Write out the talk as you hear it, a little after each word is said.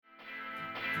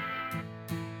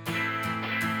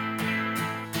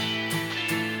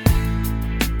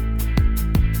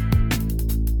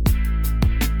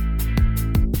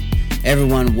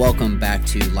Everyone, welcome back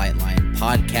to Lightline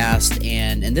Podcast,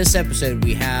 and in this episode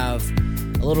we have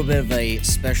a little bit of a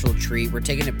special treat. We're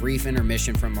taking a brief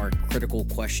intermission from our critical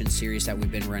question series that we've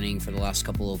been running for the last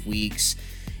couple of weeks,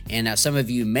 and some of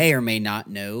you may or may not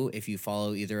know, if you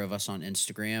follow either of us on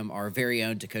Instagram, our very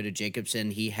own Dakota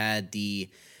Jacobson, he had the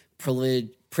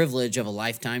privilege of a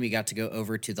lifetime. He got to go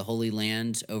over to the Holy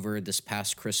Land over this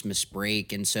past Christmas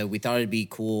break, and so we thought it'd be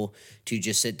cool to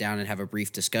just sit down and have a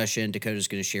brief discussion. Dakota's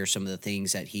going to share some of the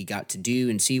things that he got to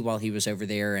do and see while he was over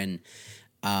there, and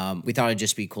we thought it'd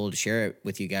just be cool to share it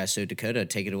with you guys. So Dakota,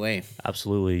 take it away.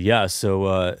 Absolutely, yeah.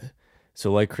 So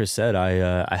like Chris said,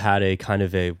 I had a kind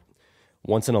of a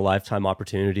once in a lifetime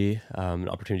opportunity. An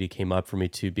opportunity came up for me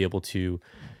to be able to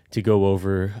go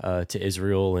over to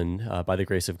Israel, and by the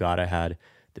grace of God, I had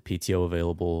the PTO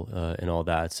available and all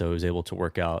that, so I was able to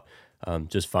work out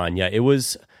just fine. Yeah, it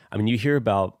was. I mean, you hear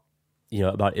about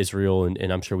Israel,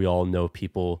 and I'm sure we all know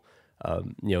people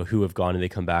who have gone and they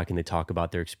come back and they talk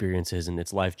about their experiences, and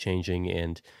it's life changing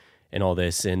and all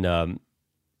this, and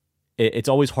it's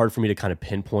always hard for me to kind of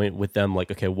pinpoint with them,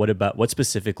 like, okay, what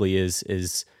specifically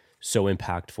is so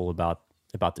impactful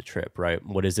about the trip, right?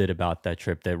 What is it about that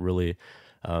trip that really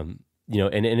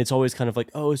and it's always kind of like,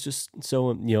 oh, it's just so,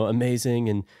 amazing,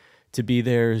 and to be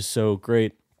there is so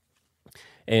great.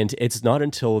 And it's not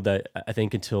until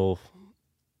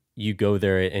you go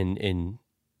there and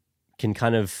can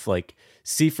kind of like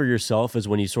see for yourself is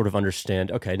when you sort of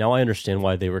understand, okay, now I understand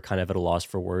why they were kind of at a loss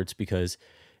for words, because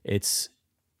it's,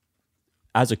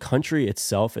 as a country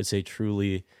itself, it's a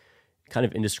truly kind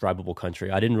of indescribable country.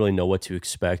 I didn't really know what to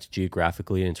expect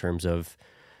geographically in terms of,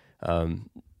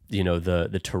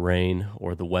 the terrain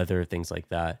or the weather, things like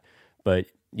that. But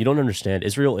you don't understand.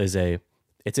 Israel it's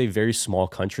a very small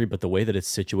country, but the way that it's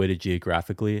situated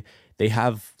geographically, they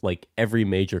have like every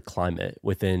major climate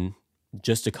within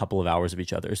just a couple of hours of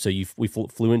each other. So we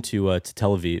flew into to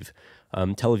Tel Aviv.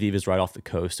 Tel Aviv is right off the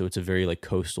coast, so it's a very like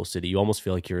coastal city. You almost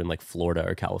feel like you're in like Florida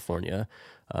or California.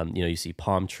 You see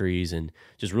palm trees and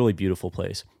just really beautiful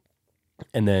place.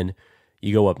 And then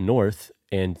you go up north,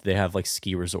 and they have like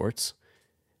ski resorts.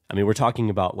 I mean, we're talking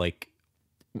about like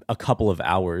a couple of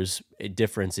hours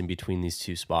difference in between these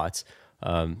two spots,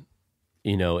 and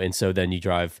so then you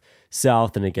drive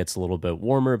south and it gets a little bit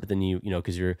warmer, but then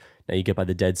because you get by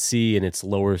the Dead Sea and it's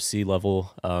lower sea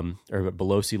level, or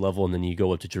below sea level, and then you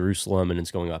go up to Jerusalem and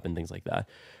it's going up and things like that.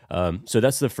 So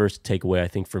that's the first takeaway, I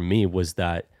think, for me, was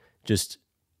that just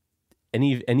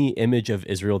any image of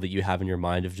Israel that you have in your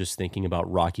mind of just thinking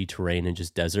about rocky terrain and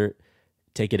just desert,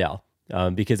 take it out.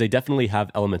 Because they definitely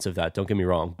have elements of that, don't get me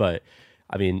wrong, but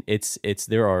I mean,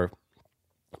 there are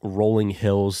rolling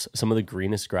hills, some of the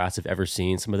greenest grass I've ever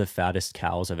seen, some of the fattest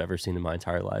cows I've ever seen in my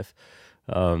entire life.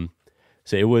 So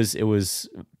it was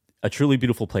a truly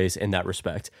beautiful place in that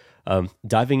respect.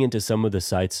 Diving into some of the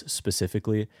sites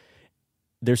specifically,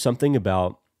 there's something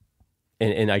about,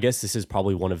 and I guess this is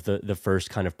probably one of the first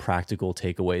kind of practical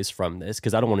takeaways from this,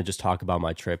 because I don't want to just talk about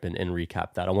my trip and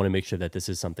recap that. I want to make sure that this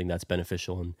is something that's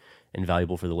beneficial and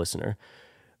valuable for the listener.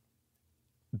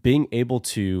 Being able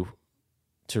to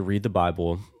read the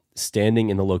Bible,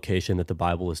 standing in the location that the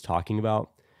Bible is talking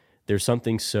about, there's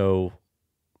something so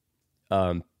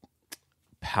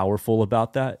powerful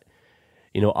about that.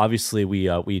 Obviously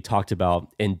we talked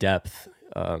about in depth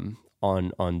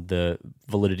on the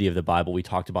validity of the Bible. We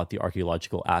talked about the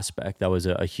archaeological aspect. That was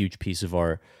a huge piece of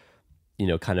our,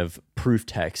 kind of proof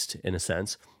text in a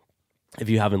sense. If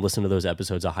you haven't listened to those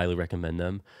episodes, I highly recommend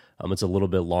them. It's a little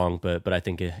bit long, but I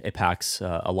think it packs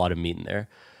a lot of meat in there.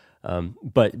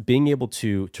 But being able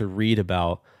to read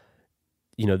about,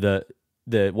 the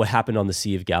what happened on the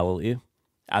Sea of Galilee,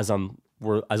 as I'm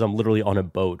literally on a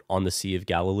boat on the Sea of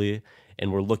Galilee,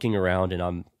 and we're looking around, and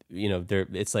I'm,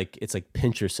 it's like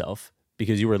pinch yourself,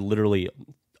 because you were literally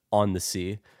on the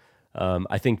sea.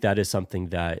 I think that is something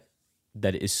that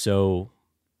is so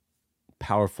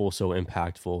powerful, so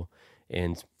impactful,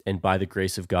 and by the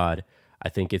grace of God, I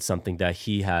think it's something that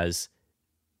He has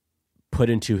put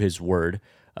into His Word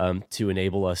to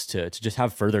enable us to just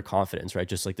have further confidence, right?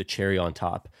 Just like the cherry on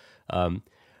top.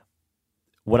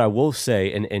 What I will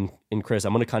say, and Chris,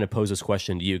 I'm going to kind of pose this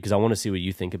question to you, because I want to see what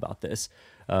you think about this.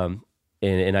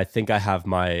 And I think I have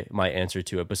my answer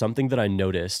to it. But something that I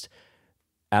noticed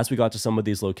as we got to some of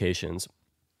these locations,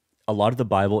 a lot of the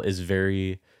Bible is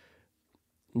very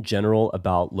general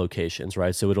about locations,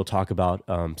 right? So it'll talk about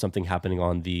something happening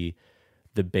on the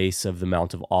base of the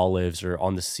Mount of Olives, or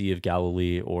on the Sea of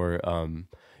Galilee, or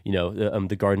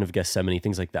the Garden of Gethsemane,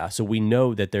 things like that. So we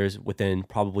know that there's within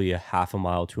probably a half a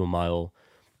mile to a mile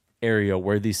area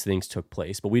where these things took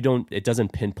place, but it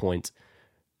doesn't pinpoint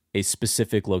a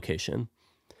specific location.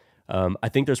 I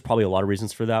think there's probably a lot of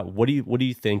reasons for that. What do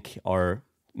you think are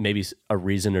maybe a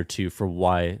reason or two for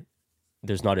why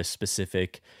there's not a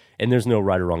specific, and there's no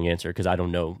right or wrong answer because I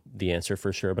don't know the answer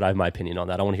for sure, but I have my opinion on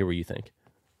that. I want to hear what you think.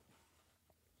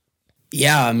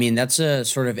 Yeah, I mean, that's a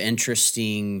sort of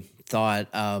interesting thought.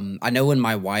 I know when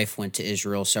my wife went to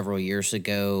Israel several years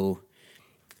ago,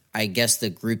 I guess the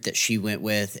group that she went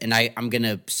with, and I'm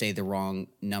gonna say the wrong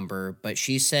number, but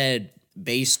she said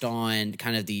based on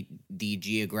kind of the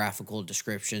geographical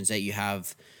descriptions that you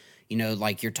have,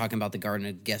 like you're talking about the Garden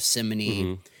of Gethsemane,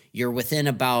 Hmm. you're within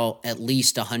about at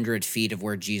least 100 feet of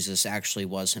where Jesus actually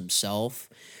was himself.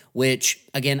 Which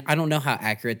again, I don't know how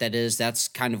accurate that is. That's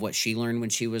kind of what she learned when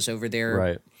she was over there.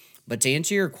 Right. But to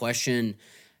answer your question,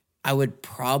 I would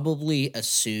probably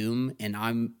assume, and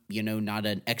I'm, not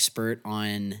an expert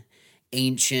on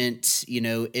ancient,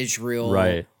 Israel,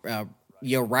 Right.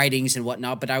 writings and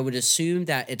whatnot, but I would assume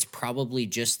that it's probably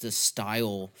just the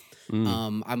style.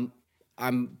 Mm.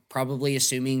 I'm probably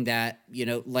assuming that,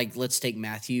 like let's take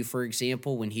Matthew for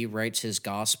example, when he writes his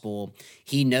gospel,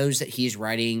 he knows that he's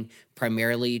writing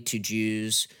primarily to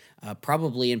Jews,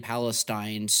 probably in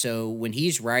Palestine. So when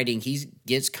he's writing, he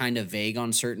gets kind of vague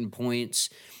on certain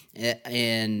points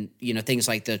and things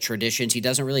like the traditions. He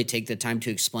doesn't really take the time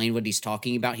to explain what he's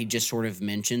talking about. He just sort of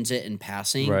mentions it in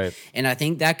passing, Right. and I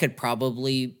think that could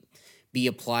probably be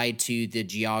applied to the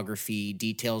geography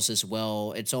details as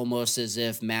well. It's almost as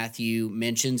if Matthew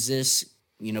mentions this,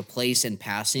 place in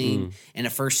passing, Mm. and a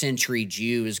first century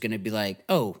Jew is going to be like,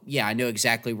 "Oh, yeah, I know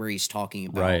exactly where he's talking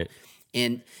about." Right.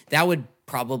 And that would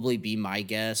probably be my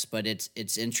guess, but it's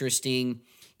interesting,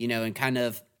 and kind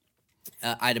of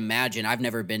I'd imagine I've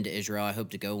never been to Israel. I hope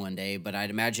to go one day, but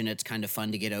I'd imagine it's kind of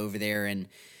fun to get over there. And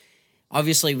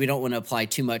obviously, we don't want to apply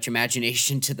too much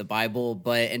imagination to the Bible,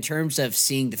 but in terms of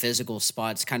seeing the physical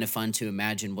spots, kind of fun to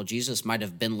imagine. Well, Jesus might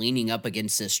have been leaning up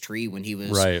against this tree when he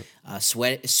was Right.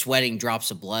 sweating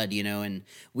drops of blood, and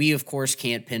we, of course,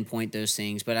 can't pinpoint those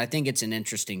things, but I think it's an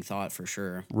interesting thought for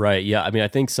sure. Right. Yeah. I mean, I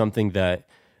think something that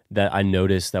I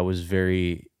noticed that was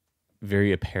very,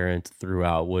 very apparent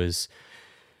throughout was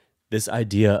this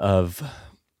idea of,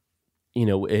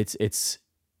 it's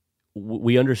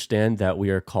we understand that we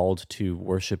are called to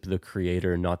worship the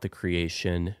creator, not the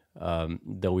creation.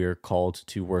 That we are called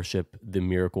to worship the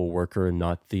miracle worker,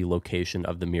 not the location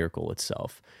of the miracle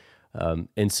itself.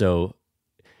 And so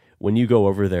when you go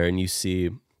over there and you see,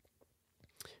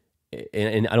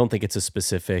 and I don't think it's a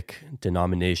specific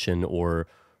denomination or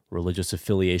religious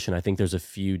affiliation. I think there's a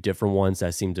few different ones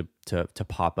that seem to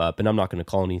pop up, and I'm not going to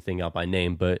call anything out by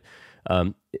name, but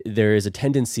there is a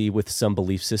tendency with some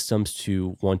belief systems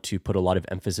to want to put a lot of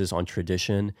emphasis on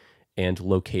tradition and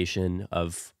location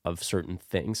of certain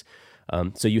things.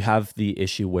 So you have the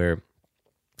issue where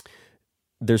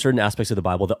there's certain aspects of the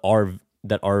Bible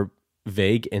that are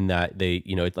vague in that they,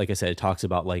 like I said, it talks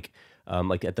about like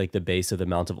at like the base of the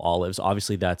Mount of Olives.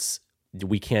 Obviously,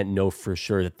 we can't know for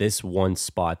sure that this one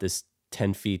spot, this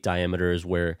 10 feet diameter, is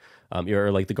where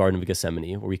or like the Garden of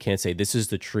Gethsemane, where we can't say this is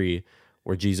the tree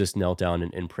where Jesus knelt down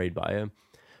and prayed by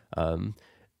him.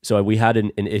 So we had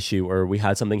an issue, or we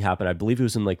had something happen. I believe it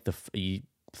was in like the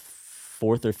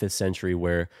fourth or fifth century,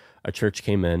 where a church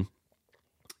came in,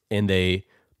 and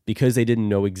because they didn't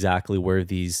know exactly where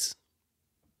these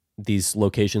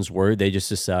locations were, they just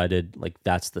decided like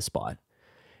that's the spot.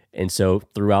 And so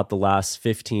throughout the last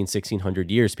 1600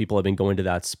 years, people have been going to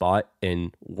that spot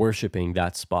and worshiping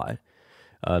that spot.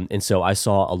 And so I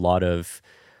saw a lot of,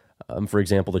 for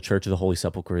example, the Church of the Holy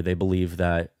Sepulchre. They believe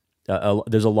that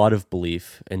there's a lot of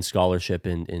belief and scholarship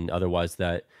and otherwise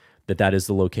that is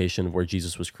the location where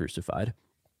Jesus was crucified.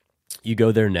 You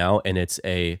go there now, and it's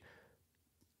a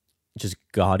just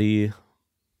gaudy,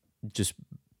 just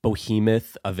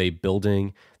behemoth of a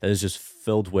building that is just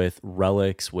filled with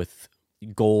relics, with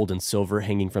gold and silver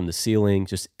hanging from the ceiling,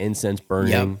 just incense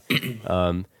burning.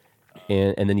 Yep.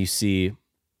 And then you see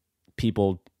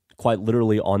people quite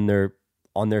literally on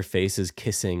their faces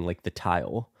kissing like the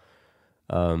tile.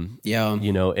 Yeah.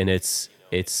 And it's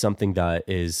something that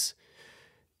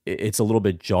it's a little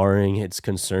bit jarring, it's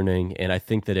concerning, and I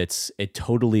think that it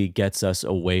totally gets us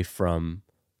away from,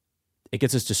 it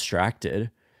gets us distracted.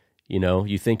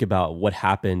 You think about what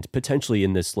happened potentially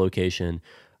in this location,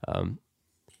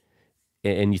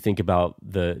 and you think about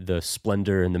the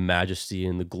splendor and the majesty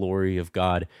and the glory of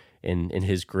God and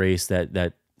His grace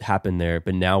that happened there.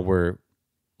 But now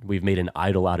we've made an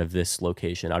idol out of this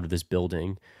location, out of this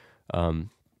building, and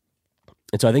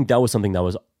so I think that was something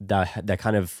that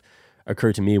kind of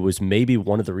occurred to me, was maybe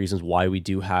one of the reasons why we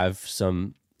do have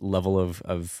some level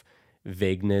of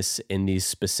vagueness in these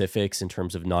specifics in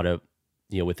terms of not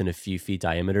within a few feet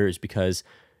diameter, is because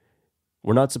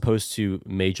we're not supposed to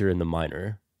major in the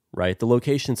minor, right? The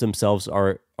locations themselves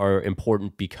are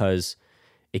important because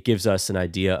it gives us an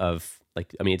idea of,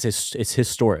 like, I mean, it's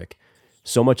historic.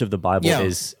 So much of the Bible Yeah.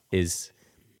 is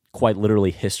quite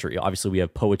literally history. Obviously, we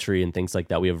have poetry and things like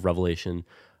that. We have Revelation,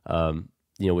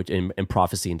 which and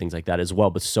prophecy and things like that as well.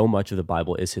 But so much of the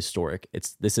Bible is historic.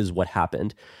 This is what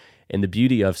happened, and the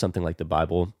beauty of something like the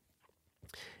Bible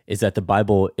is that the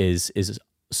Bible is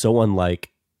so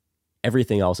unlike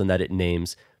everything else in that it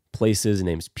names places, it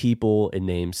names people, it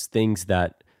names things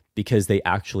that, because they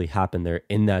actually happened there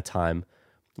in that time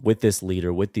with this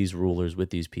leader, with these rulers, with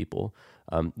these people,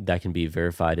 that can be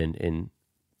verified and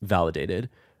validated.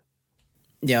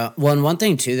 Yeah. Well, and one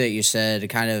thing too that you said, it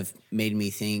kind of made me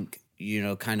think,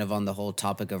 kind of on the whole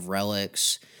topic of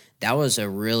relics. That was a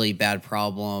really bad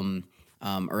problem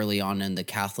early on in the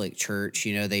Catholic Church.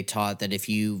 They taught that if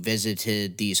you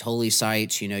visited these holy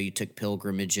sites, you took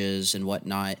pilgrimages and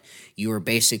whatnot, you were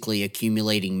basically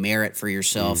accumulating merit for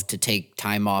yourself to take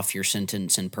time off your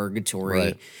sentence in purgatory.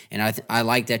 Right. And I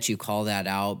like that you call that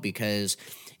out, because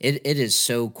it is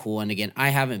so cool. And again, I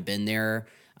haven't been there.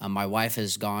 My wife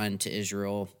has gone to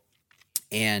Israel,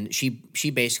 and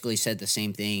she basically said the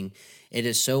same thing. It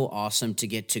is so awesome to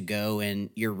get to go,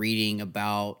 and you're reading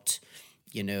about,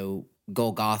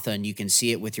 Golgotha, and you can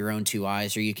see it with your own two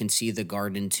eyes, or you can see the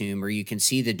garden tomb, or you can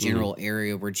see the general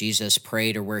area where Jesus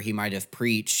prayed, or where he might have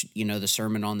preached, the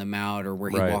Sermon on the Mount, or where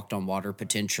he Right. walked on water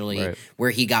potentially, Right. where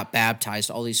he got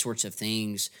baptized, all these sorts of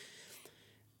things.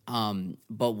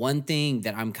 But one thing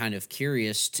that I'm kind of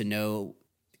curious to know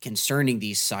concerning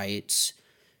these sites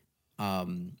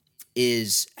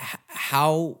is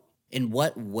how, in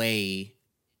what way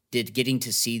did getting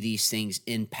to see these things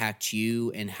impact you,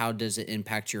 and how does it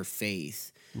impact your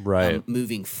faith Right.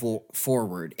 moving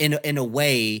forward in a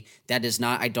way that is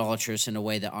not idolatrous, in a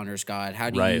way that honors God? How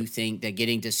do Right. you think that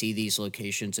getting to see these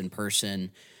locations in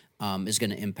person is going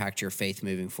to impact your faith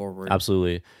moving forward?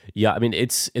 Absolutely. Yeah. I mean,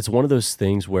 it's one of those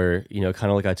things where,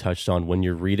 kind of like I touched on, when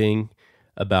you're reading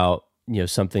about,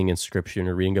 something in scripture and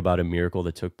you're reading about a miracle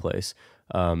that took place.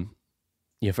 I'll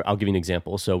give you an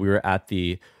example. So we were at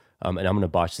the, and I'm going to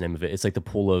botch the name of it. It's like the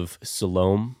pool of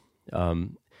Siloam.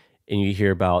 And you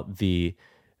hear about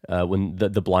when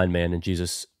the blind man, and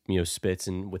Jesus, spits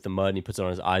and with the mud, and he puts it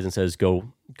on his eyes and says,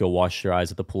 go wash your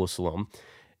eyes at the pool of Siloam.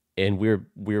 And we're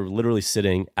literally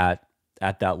sitting at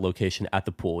that location at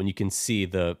the pool, and you can see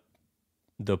the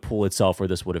pool itself where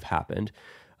this would have happened.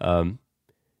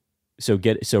 So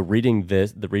reading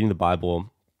the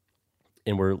Bible,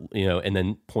 and we're, and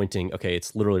then pointing, okay,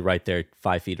 it's literally right there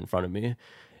 5 feet in front of me.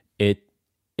 It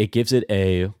gives it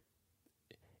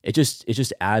it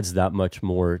just adds that much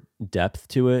more depth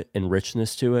to it and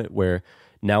richness to it, where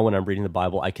now when I'm reading the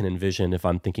Bible, I can envision, if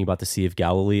I'm thinking about the Sea of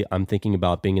Galilee, I'm thinking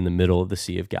about being in the middle of the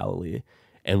Sea of Galilee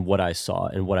and what I saw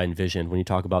and what I envisioned when you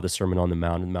talk about the Sermon on the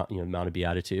Mount and Mount of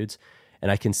Beatitudes. And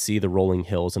I can see the rolling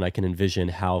hills, and I can envision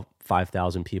how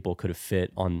 5,000 people could have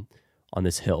fit on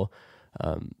this hill,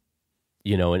 and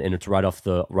it's right off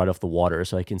the water.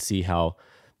 So I can see how,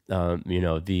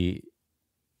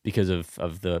 because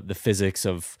of the physics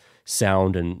of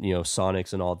sound and,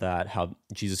 sonics and all that, how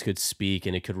Jesus could speak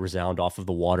and it could resound off of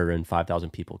the water and 5,000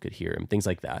 people could hear him, things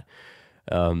like that.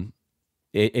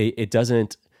 It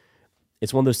doesn't,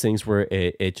 it's one of those things where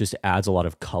it just adds a lot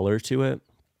of color to it.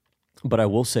 But I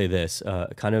will say this,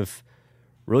 kind of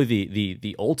really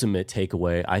the ultimate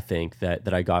takeaway, I think,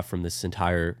 that I got from this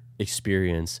entire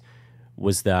experience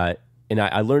was that, and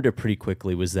I learned it pretty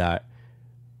quickly, was that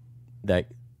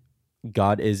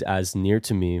God is as near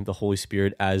to me, the Holy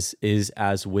Spirit as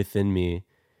within me,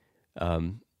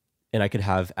 and I could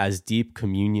have as deep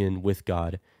communion with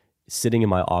God sitting in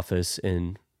my office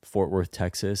in Fort Worth,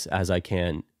 Texas, as I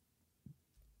can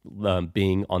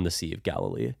being on the Sea of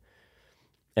Galilee.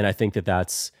 And I think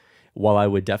that's, while I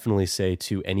would definitely say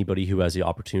to anybody who has the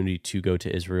opportunity to go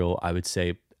to Israel, I would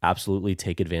say absolutely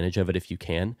take advantage of it if you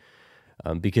can,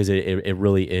 because it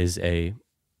really is a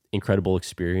incredible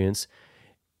experience.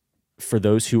 For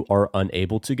those who are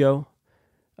unable to go,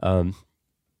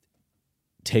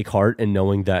 take heart in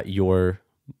knowing that you're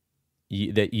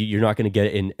not going to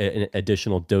get an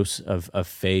additional dose of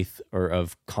faith or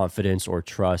of confidence or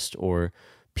trust or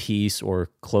peace or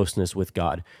closeness with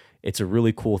God. It's a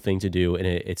really cool thing to do, and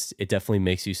it definitely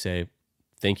makes you say,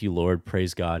 "Thank you, Lord,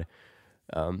 praise God."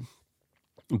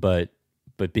 But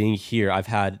being here,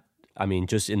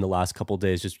 just in the last couple of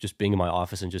days, just being in my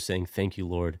office and just saying, "Thank you,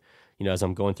 Lord." As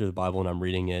I'm going through the Bible and I'm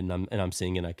reading it and I'm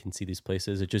seeing it, and I can see these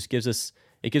places. It just gives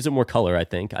it more color. I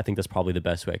think that's probably the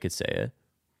best way I could say it.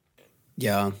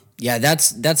 Yeah.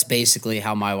 That's basically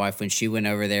how my wife, when she went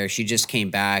over there, she just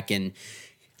came back, and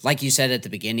like you said at the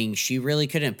beginning, she really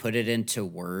couldn't put it into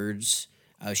words.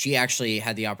 She actually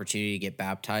had the opportunity to get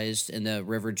baptized in the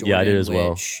River Yeah, I did Jordan, as well.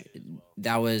 which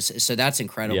that's Yeah.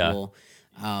 incredible.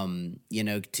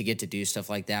 To get to do stuff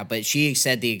like that. But she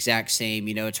said the exact same.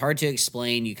 It's hard to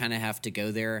explain. You kind of have to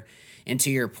go there. And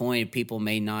to your point, people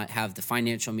may not have the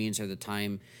financial means or the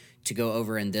time to go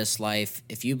over in this life.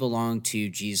 If you belong to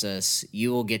Jesus,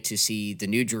 you will get to see the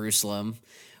New Jerusalem,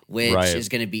 which Right. is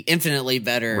going to be infinitely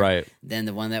better Right. than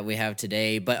the one that we have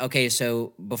today. But okay,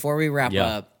 so before we wrap Yeah.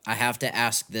 up, I have to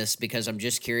ask this because I'm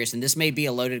just curious, and this may be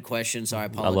a loaded question, so I I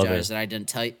love apologize it. that I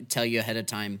didn't tell you ahead of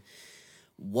time.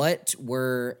 What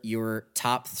were your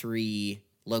top 3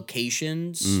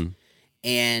 locations, Mm.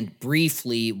 and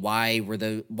briefly why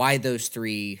those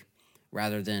 3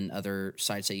 rather than other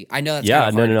sites that I know that's kind Yeah,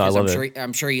 of no, hard no, no. I because love it.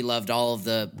 I'm sure you loved all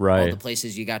the Right.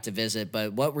 places you got to visit,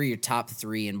 but what were your top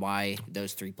 3 and why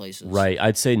those 3 places? Right.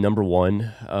 I'd say number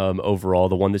one, overall,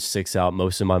 the one that sticks out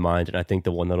most in my mind, and I think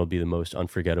the one that'll be the most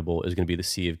unforgettable is going to be the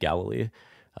Sea of Galilee.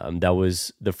 That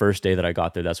was the first day that I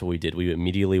got there. That's what we did. We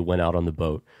immediately went out on the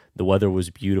boat. The weather was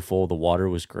beautiful. The water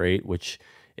was great, which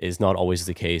is not always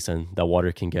the case, and that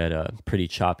water can get pretty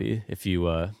choppy if you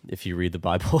read the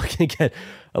Bible. It can get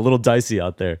a little dicey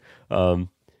out there.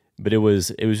 But it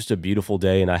was just a beautiful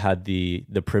day, and I had the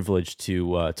privilege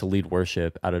to lead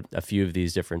worship at a few of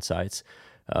these different sites.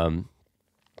 And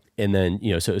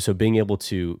then so being able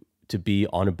to be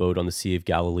on a boat on the Sea of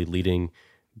Galilee, leading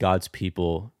God's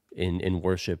people in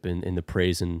worship and in the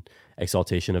praise and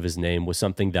exaltation of His name was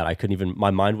something that I couldn't even,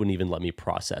 my mind wouldn't even let me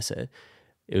process it.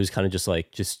 It was kind of just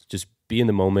like just be in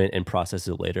the moment and process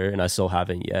it later, and I still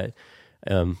haven't yet.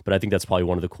 But I think that's probably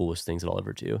one of the coolest things that I'll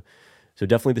ever do. So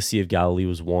definitely the Sea of Galilee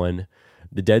was one.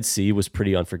 The Dead Sea was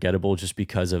pretty unforgettable just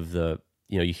because of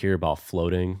you hear about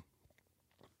floating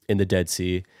in the Dead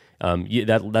Sea.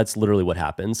 That's literally what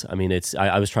happens. I mean,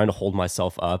 I was trying to hold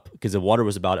myself up because the water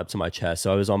was about up to my chest.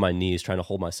 So I was on my knees trying to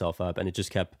hold myself up, and it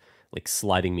just kept like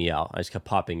sliding me out. I just kept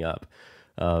popping up.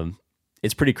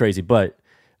 It's pretty crazy, but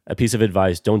a piece of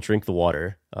advice: don't drink the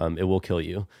water. It will kill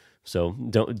you. So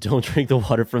don't drink the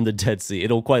water from the Dead Sea.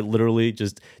 It'll quite literally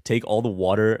just take all the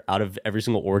water out of every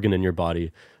single organ in your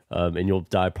body, and you'll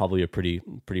die probably a pretty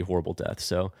horrible death.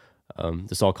 So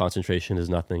the salt concentration is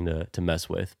nothing to mess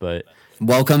with. But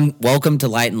Welcome to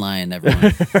Light and Lion,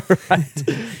 everyone.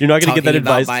 right, you're not going to get that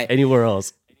advice anywhere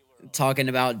else. Talking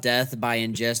about death by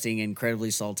ingesting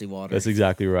incredibly salty water. That's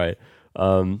exactly right.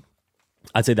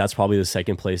 I'd say that's probably the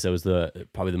second place that was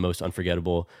probably the most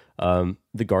unforgettable.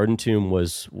 The Garden Tomb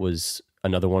was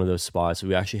another one of those spots.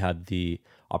 We actually had the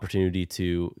opportunity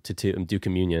to do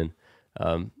communion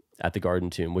at the Garden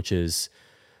Tomb, which is,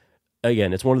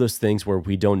 again, it's one of those things where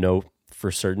we don't know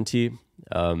for certainty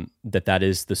that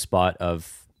is the spot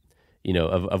of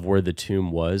where the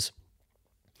tomb was,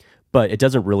 but it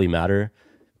doesn't really matter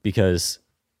because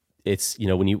it's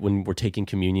when we're taking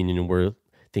communion and we're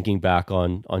thinking back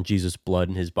on Jesus' blood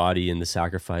and His body and the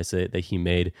sacrifice that He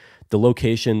made, the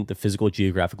location, the physical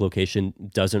geographic location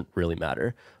doesn't really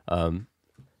matter.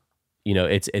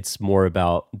 It's more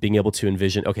about being able to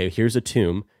envision, okay, here's a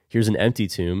tomb, here's an empty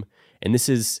tomb, and this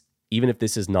is, even if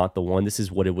this is not the one, this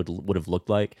is what it would have looked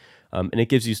like, and it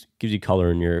gives you color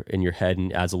in your head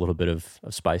and adds a little bit of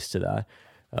spice to that.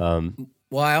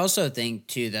 Well, I also think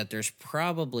too that there's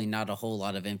probably not a whole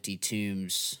lot of empty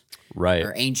tombs, Right,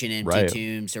 or ancient empty right,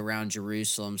 tombs around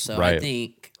Jerusalem. So I right.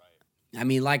 think, I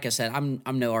mean, like I said, I'm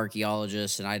no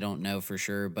archaeologist and I don't know for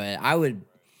sure, but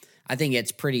I think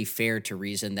it's pretty fair to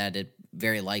reason that it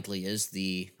very likely is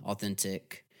the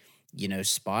authentic,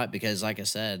 spot, because like I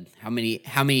said, how many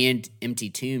empty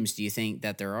tombs do you think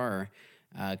that there are?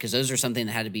 Because those are something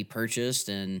that had to be purchased,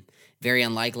 and very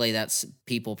unlikely that's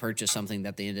people purchased something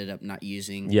that they ended up not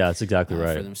using. Yeah, that's exactly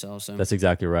right for themselves. So. That's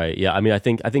exactly right. Yeah, I mean, I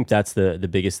think that's the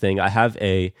biggest thing. I have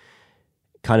a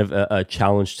kind of a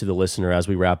challenge to the listener as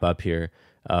we wrap up here.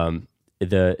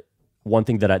 The one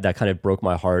thing that kind of broke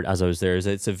my heart as I was there is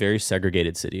that it's a very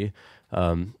segregated city.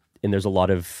 And there's a lot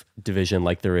of division,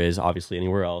 like there is obviously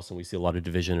anywhere else, and we see a lot of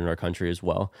division in our country as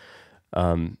well.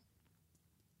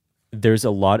 There's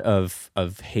a lot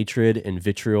of hatred and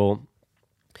vitriol,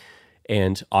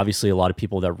 and obviously a lot of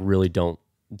people that really don't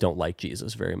like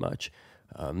Jesus very much.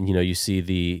 You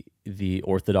see the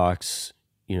Orthodox,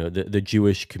 the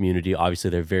Jewish community. Obviously,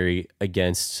 they're very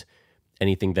against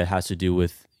anything that has to do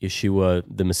with Yeshua,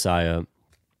 the Messiah.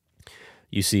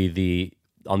 You see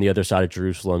on the other side of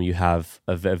Jerusalem, you have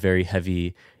a very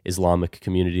heavy Islamic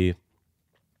community,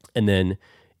 and then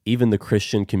even the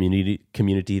Christian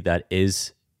community that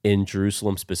is in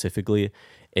Jerusalem specifically,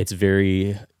 it's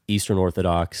very Eastern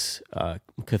Orthodox,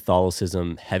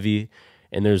 Catholicism heavy,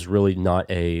 and there's really not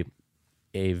a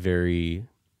very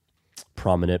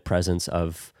prominent presence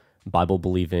of Bible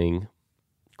believing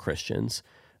Christians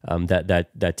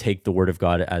that take the Word of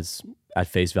God as at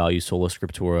face value, sola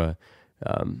scriptura,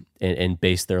 and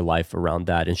base their life around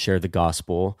that and share the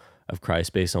gospel of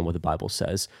Christ based on what the Bible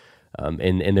says.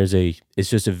 And it's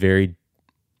just a very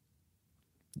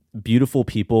beautiful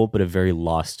people, but a very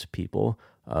lost people.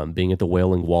 Being at the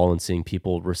Wailing Wall and seeing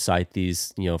people recite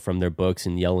these, from their books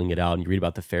and yelling it out. And you read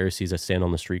about the Pharisees that stand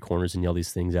on the street corners and yell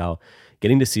these things out.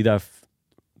 Getting to see that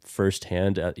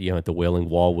firsthand, at the Wailing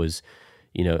Wall was,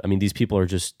 these people are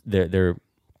just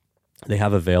they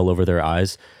have a veil over their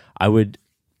eyes. I would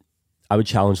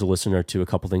challenge the listener to a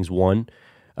couple things. One,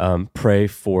 pray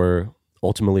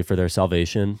ultimately for their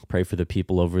salvation. Pray for the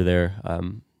people over there.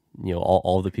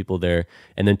 All the people there.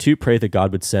 And then two, pray that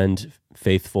God would send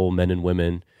faithful men and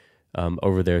women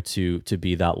over there to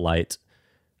be that light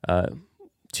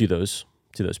to those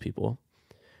people.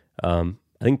 I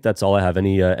think that's all I have.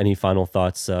 Any final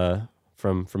thoughts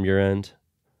from your end?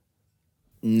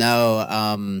 No,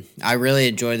 I really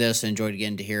enjoyed this. I enjoyed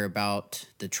getting to hear about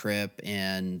the trip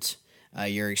and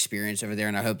your experience over there,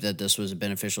 and I hope that this was a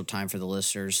beneficial time for the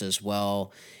listeners as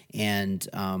well. And,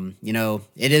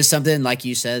 it is something, like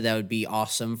you said, that would be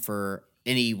awesome for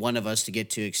any one of us to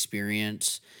get to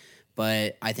experience.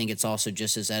 But I think it's also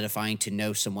just as edifying to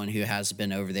know someone who has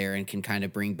been over there and can kind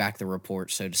of bring back the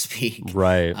report, so to speak.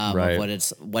 Right. Of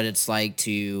what it's like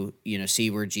to, see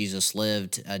where Jesus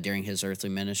lived during his earthly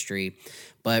ministry.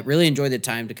 But really enjoyed the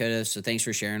time, Dakota. So thanks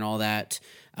for sharing all that.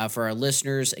 For our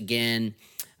listeners, again,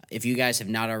 if you guys have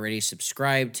not already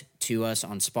subscribed to us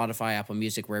on Spotify, Apple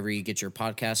Music, wherever you get your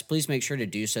podcasts, please make sure to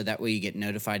do so. That way you get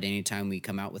notified anytime we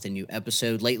come out with a new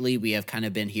episode. Lately, we have kind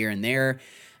of been here and there.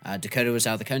 Dakota was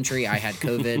out of the country. I had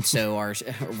COVID, so our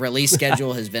release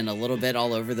schedule has been a little bit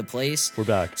all over the place. We're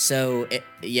back. So,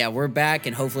 we're back,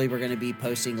 and hopefully we're going to be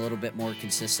posting a little bit more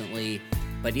consistently.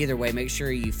 But either way, make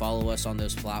sure you follow us on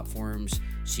those platforms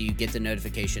so you get the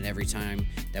notification every time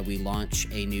that we launch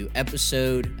a new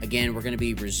episode. Again, we're going to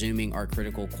be resuming our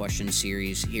critical question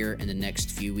series here in the next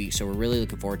few weeks, so we're really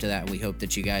looking forward to that, and we hope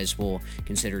that you guys will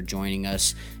consider joining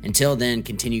us. Until then,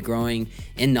 continue growing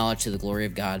in knowledge to the glory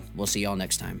of God. We'll see y'all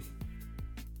next time.